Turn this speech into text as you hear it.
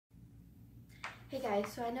Hey guys,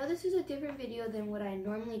 so I know this is a different video than what I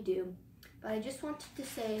normally do, but I just wanted to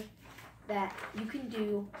say that you can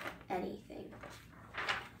do anything.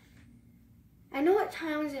 I know at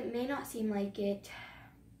times it may not seem like it,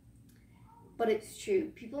 but it's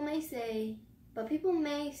true. People may say that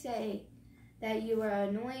you are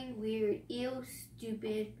annoying, weird, ill,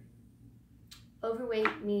 stupid,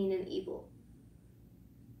 overweight, mean, and evil.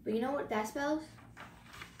 But you know what that spells?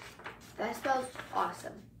 That spells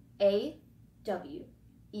awesome. A-W-E-S-O-M-E.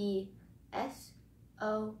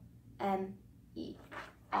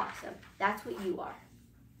 Awesome. That's what you are.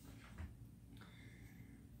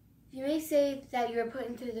 You may say that you are put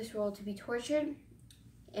into this world to be tortured,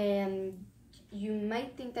 and you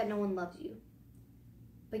might think that no one loves you.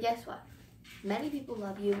 But guess what? Many people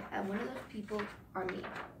love you, and one of those people are me.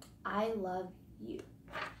 I love you.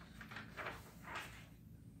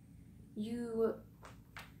 You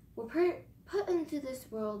were put into this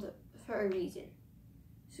world for a reason.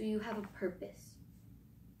 So you have a purpose.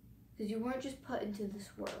 Because you weren't just put into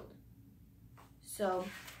this world. So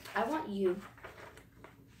I want you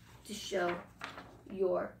to show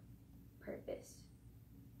your purpose.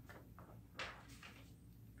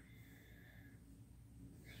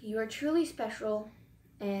 You are truly special,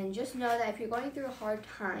 and just know that if you're going through a hard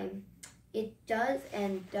time, it does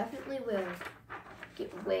and definitely will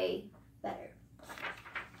get way better.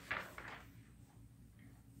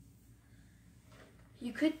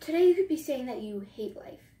 Today you could be saying that you hate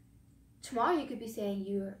life. Tomorrow you could be saying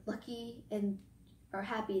you're lucky and are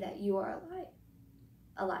happy that you are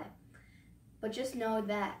alive. But just know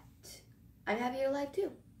that I'm happy you're alive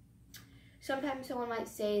too. Sometimes someone might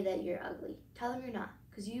say that you're ugly. Tell them you're not,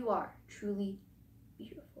 because you are truly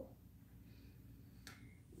beautiful.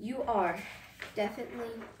 You are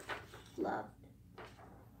definitely loved.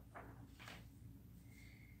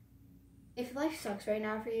 If life sucks right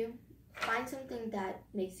now for you, find something that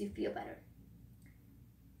makes you feel better.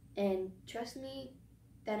 And trust me,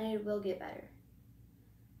 then it will get better.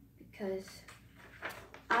 Because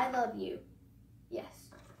I love you.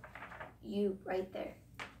 Yes, you right there.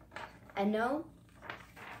 And know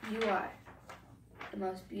you are the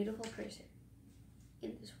most beautiful person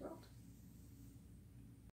in this world.